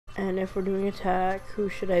And if we're doing attack, who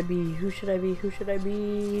should I be? Who should I be? Who should I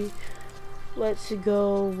be? Let's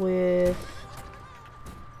go with...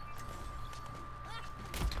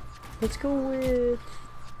 Let's go with...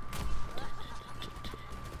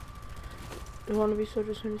 Do you want to be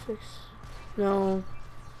Soldier 76? No.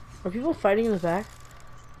 Are people fighting in the back?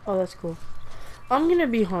 Oh, that's cool. I'm gonna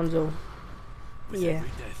be Hanzo. With Yeah. every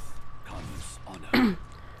death comes honor.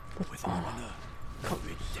 With honor comes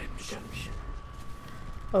redemption.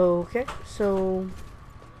 Okay, so...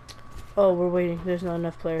 Oh, we're waiting. There's not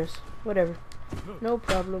enough players. Whatever. No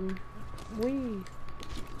problem. Wee.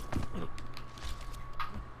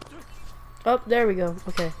 Oh, there we go.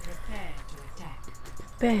 Okay. Prepare to attack.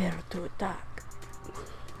 Prepare to attack.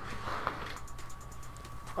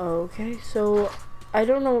 Okay, so I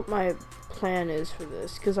don't know what my plan is for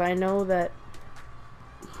this, because I know that...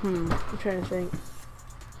 I'm trying to think.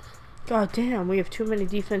 God damn, we have too many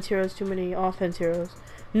defense heroes, too many offense heroes.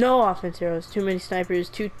 No offense heroes, too many snipers,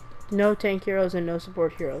 no tank heroes, and no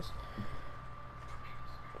support heroes.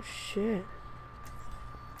 Shit.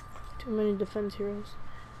 Too many defense heroes.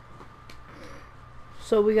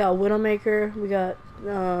 So we got Widowmaker, we got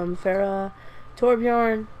Pharah,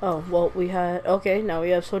 Torbjorn. Oh, well, we had... Okay, now we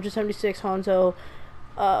have Soldier 76, Hanzo,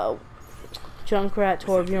 Junkrat,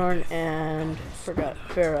 Torbjorn, and... Forgot.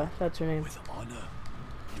 Pharah. That's her name. With honor,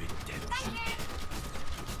 redemption.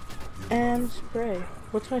 And spray.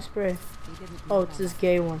 What's my spray? Oh, it's this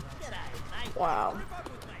gay one. Wow.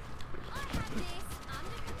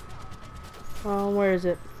 Where is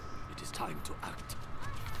it? It is time to act.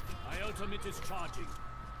 My ultimate is charging.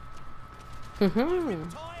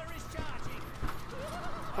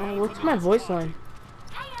 What's my voice line?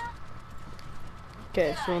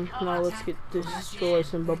 Okay, so now let's get destroy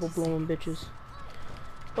some bubble blowing bitches.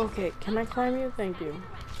 Okay, can I climb you? Thank you.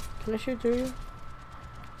 Can I shoot through you?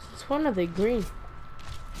 Since when are they green?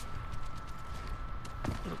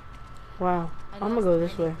 Wow, I'm gonna go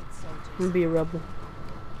this way. I'm gonna be a rebel.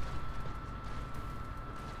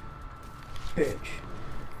 Bitch.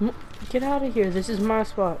 Get out of here, this is my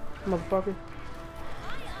spot, motherfucker.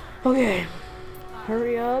 Okay.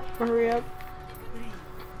 Hurry up, hurry up. 3,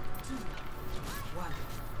 2, 1.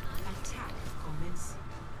 Attack commencing.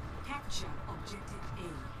 Capture objective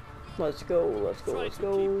A. Let's go, let's go, let's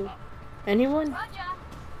go. Anyone?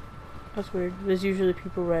 That's weird. There's usually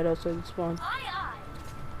people right outside the spawn.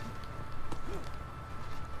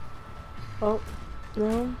 Oh,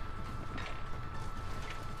 no.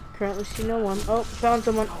 Currently see no one. Oh, found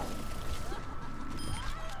someone.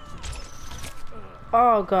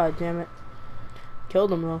 Oh, god damn it.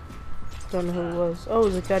 Killed him though. Don't know who it was. Oh, it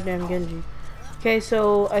was a goddamn Genji. Okay,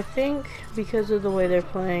 so I think because of the way they're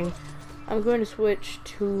playing, I'm going to switch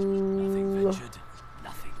to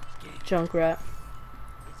Junkrat.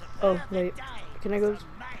 Oh, wait. Can I go?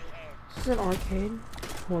 This is an arcade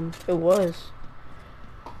one. It was.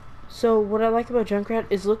 So what I like about Junkrat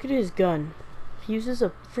is look at his gun. He uses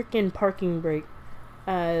a freaking parking brake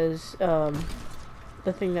as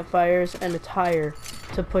the thing that fires and a tire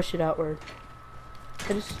to push it outward.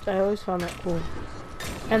 I always found that cool.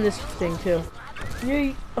 And this thing too.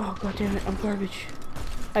 Yay! Oh god damn it, I'm garbage.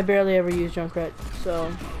 I barely ever use Junkrat,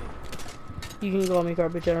 so you can call me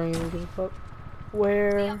garbage, I don't even give a fuck.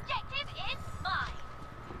 Where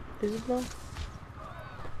is it though?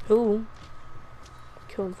 Ooh.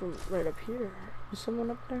 Kill him from right up here. Is someone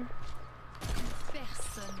up there?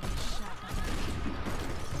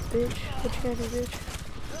 Bitch, what you gotta do,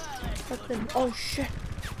 bitch? Nothing. Oh shit!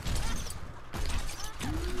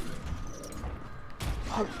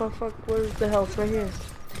 Fuck, fuck, fuck. Where's the health? Right here.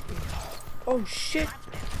 Oh shit!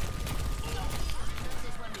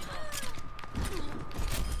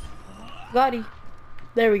 Got him.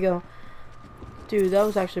 There we go. Dude, that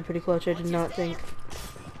was actually pretty clutch. I did not think.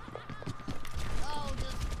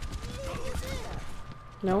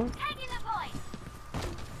 No?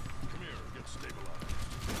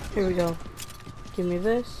 Here we go. Give me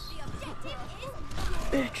this.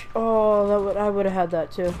 Bitch. Oh, I would have had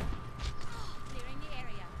that too.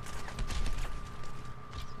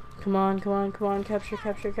 Come on, come on, come on. Capture,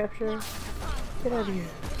 capture, capture. Get out of here.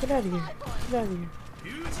 Get out of here. Get out of here.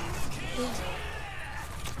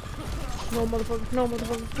 No motherfucker. No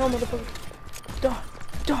motherfucker. No motherfucker. Duh.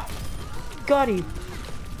 Duh. Got him.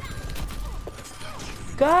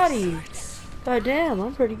 Got him. God damn,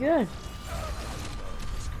 I'm pretty good.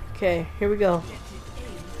 Okay, here we go.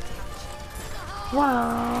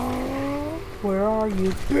 Wow. Where are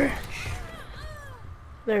you, bitch?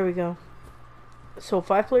 There we go. So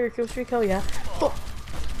 5-player kill streak, hell yeah. Oh.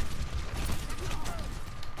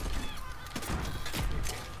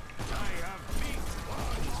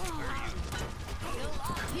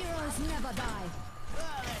 Heroes never die.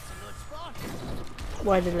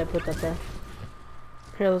 Why did I put that there?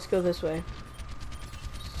 Here, let's go this way.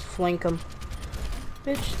 Flank him.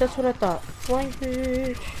 Bitch, that's what I thought. Flank,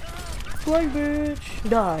 bitch. Flank, bitch.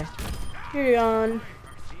 Die. Here on.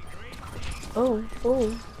 Oh,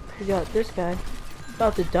 we got this guy.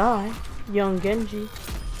 About to die. Young Genji.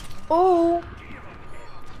 Oh!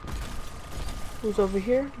 Who's over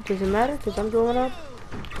here? Doesn't matter, because I'm going up.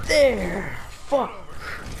 There! Fuck!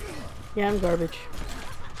 Yeah, I'm garbage.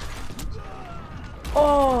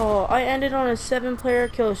 Oh! I ended on a 7-player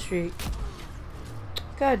kill streak.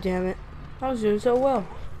 God damn it. I was doing so well.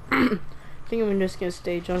 I think I'm just gonna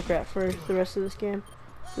stay Junkrat for the rest of this game.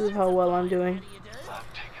 This is how well I'm doing.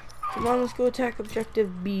 Come on, let's go attack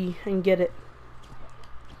objective B and get it.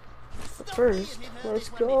 But first, let's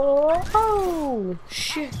go. Oh!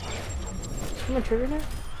 Shit! Am I triggered now?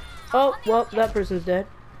 Oh, well, that person's dead.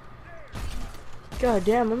 God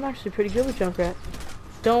damn, I'm actually pretty good with Junkrat.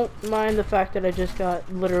 Don't mind the fact that I just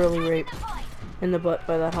got literally raped in the butt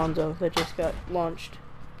by that Hanzo that just got launched.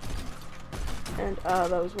 And,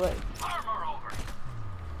 that was wet.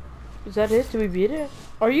 Is that it? Did we beat it?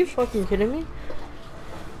 Are you fucking kidding me?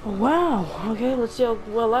 Oh, wow. Okay, let's see how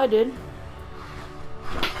well I did.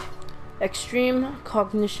 Extreme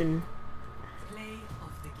Cognition.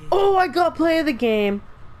 Oh, I got play of the game.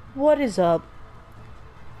 What is up?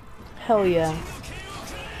 Hell yeah.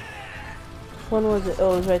 When was it?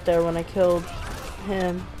 Oh, it was right there when I killed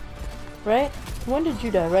him. Right? When did you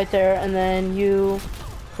die? Right there. And then you,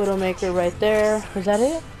 Widowmaker, right there. Was that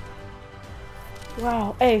it?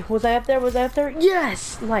 Wow. Hey, was I up there? Was I up there?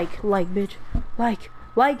 Yes! Like, bitch.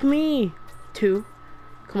 Like me. 2.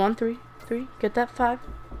 Come on, 3. Get that 5.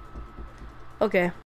 Okay.